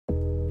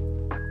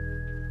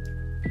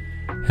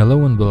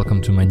Hello and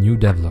welcome to my new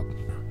devlog.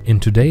 In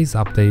today's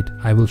update,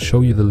 I will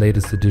show you the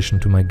latest addition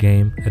to my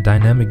game, a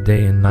dynamic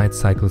day and night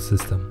cycle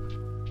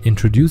system.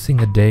 Introducing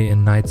a day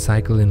and night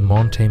cycle in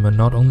MonTamer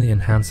not only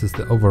enhances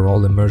the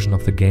overall immersion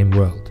of the game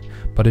world,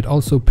 but it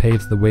also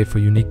paves the way for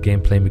unique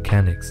gameplay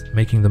mechanics,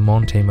 making the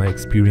MonTamer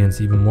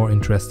experience even more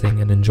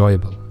interesting and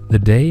enjoyable. The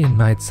day and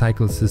night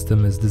cycle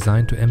system is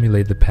designed to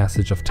emulate the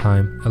passage of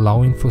time,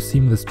 allowing for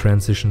seamless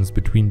transitions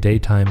between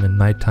daytime and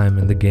nighttime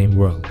in the game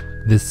world.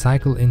 This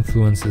cycle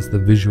influences the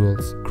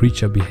visuals,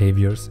 creature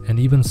behaviors, and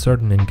even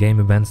certain in-game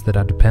events that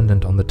are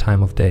dependent on the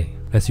time of day.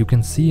 As you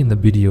can see in the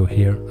video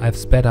here, I've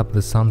sped up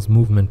the sun's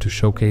movement to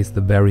showcase the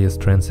various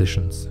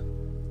transitions.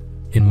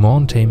 In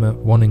MonTamer,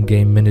 1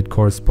 in-game minute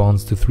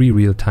corresponds to 3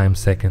 real-time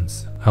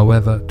seconds.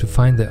 However, to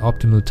find the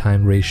optimal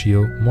time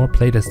ratio, more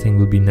playtesting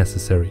will be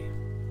necessary.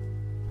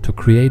 To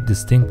create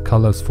distinct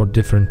colors for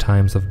different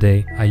times of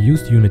day, I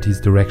used Unity's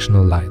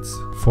directional lights.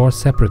 4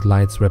 separate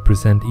lights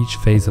represent each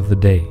phase of the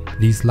day.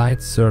 These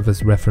lights serve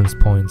as reference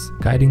points,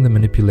 guiding the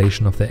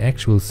manipulation of the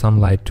actual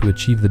sunlight to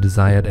achieve the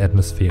desired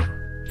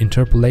atmosphere.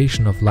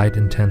 Interpolation of light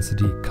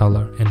intensity,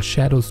 color, and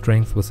shadow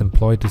strength was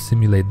employed to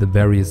simulate the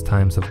various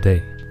times of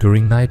day.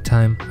 During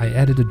nighttime, I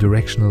added a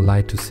directional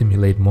light to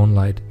simulate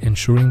moonlight,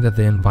 ensuring that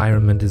the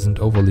environment isn't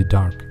overly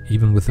dark,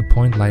 even with the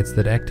point lights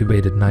that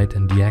activated night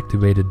and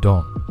deactivated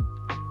dawn.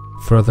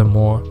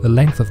 Furthermore, the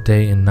length of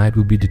day and night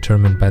will be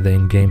determined by the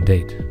in-game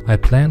date. I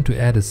plan to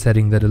add a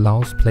setting that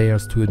allows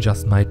players to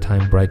adjust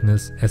nighttime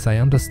brightness, as I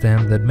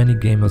understand that many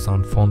gamers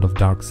aren't fond of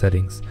dark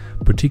settings,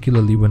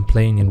 particularly when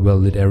playing in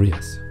well-lit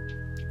areas.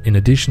 In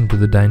addition to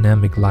the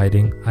dynamic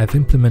lighting, I've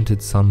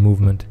implemented sun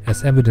movement,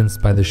 as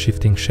evidenced by the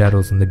shifting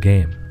shadows in the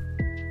game.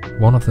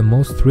 One of the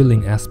most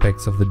thrilling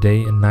aspects of the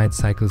day and night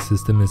cycle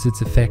system is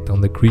its effect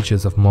on the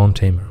creatures of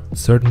MonTamer.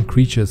 Certain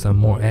creatures are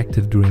more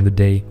active during the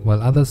day,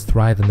 while others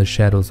thrive in the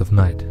shadows of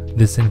night.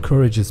 This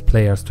encourages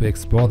players to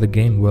explore the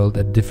game world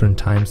at different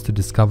times to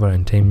discover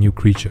and tame new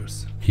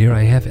creatures. Here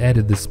I have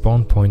added the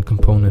spawn point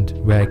component,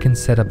 where I can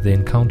set up the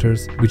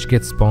encounters which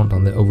get spawned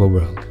on the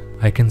overworld.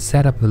 I can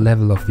set up the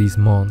level of these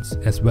mons,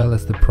 as well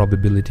as the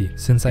probability,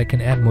 since I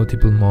can add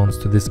multiple mons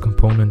to this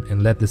component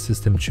and let the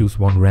system choose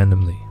one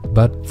randomly.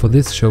 But for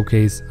this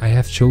showcase, I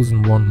have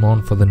chosen one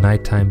mon for the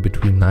nighttime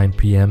between 9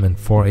 PM and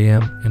 4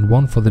 AM and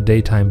one for the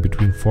daytime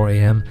between 4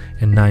 AM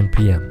and 9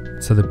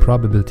 PM, so the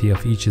probability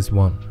of each is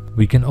 1.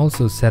 We can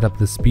also set up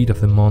the speed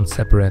of the mon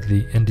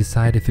separately and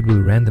decide if it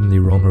will randomly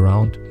roam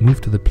around,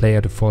 move to the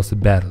player to force a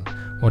battle,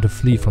 or to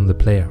flee from the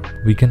player.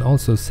 We can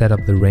also set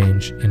up the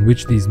range in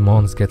which these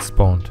mons get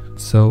spawned.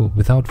 So,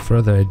 without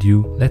further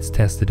ado, let's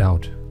test it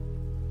out.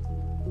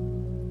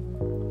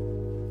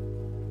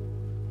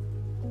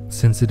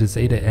 Since it is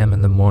 8 AM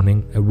in the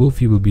morning, a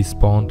wolfie will be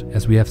spawned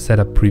as we have set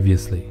up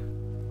previously.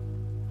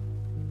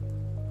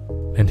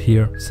 And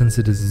here, since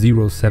it is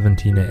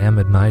 0:17 AM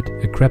at night,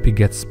 a crappie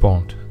gets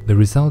spawned. The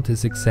result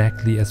is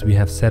exactly as we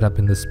have set up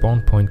in the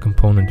spawn point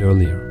component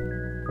earlier.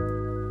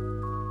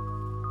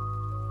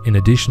 In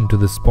addition to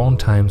the spawn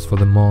times for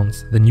the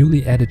mons, the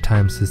newly added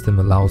time system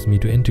allows me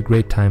to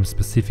integrate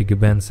time-specific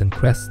events and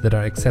quests that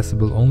are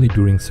accessible only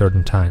during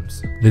certain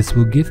times. This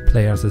will give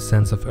players a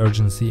sense of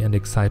urgency and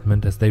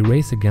excitement as they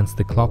race against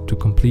the clock to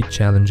complete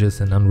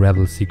challenges and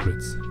unravel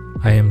secrets.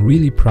 I am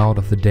really proud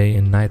of the day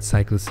and night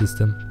cycle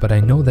system, but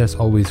I know there's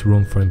always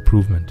room for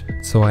improvement.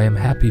 So I am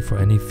happy for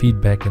any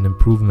feedback and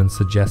improvement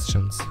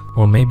suggestions.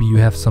 Or maybe you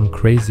have some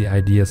crazy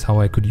ideas how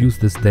I could use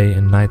this day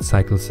and night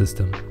cycle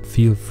system.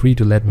 Feel free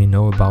to let me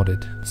know about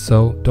it.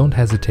 So don't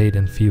hesitate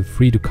and feel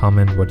free to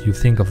comment what you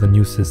think of the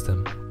new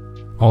system.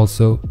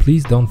 Also,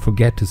 please don't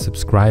forget to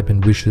subscribe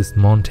and wishlist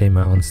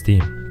MonTamer on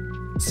Steam.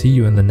 See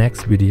you in the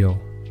next video.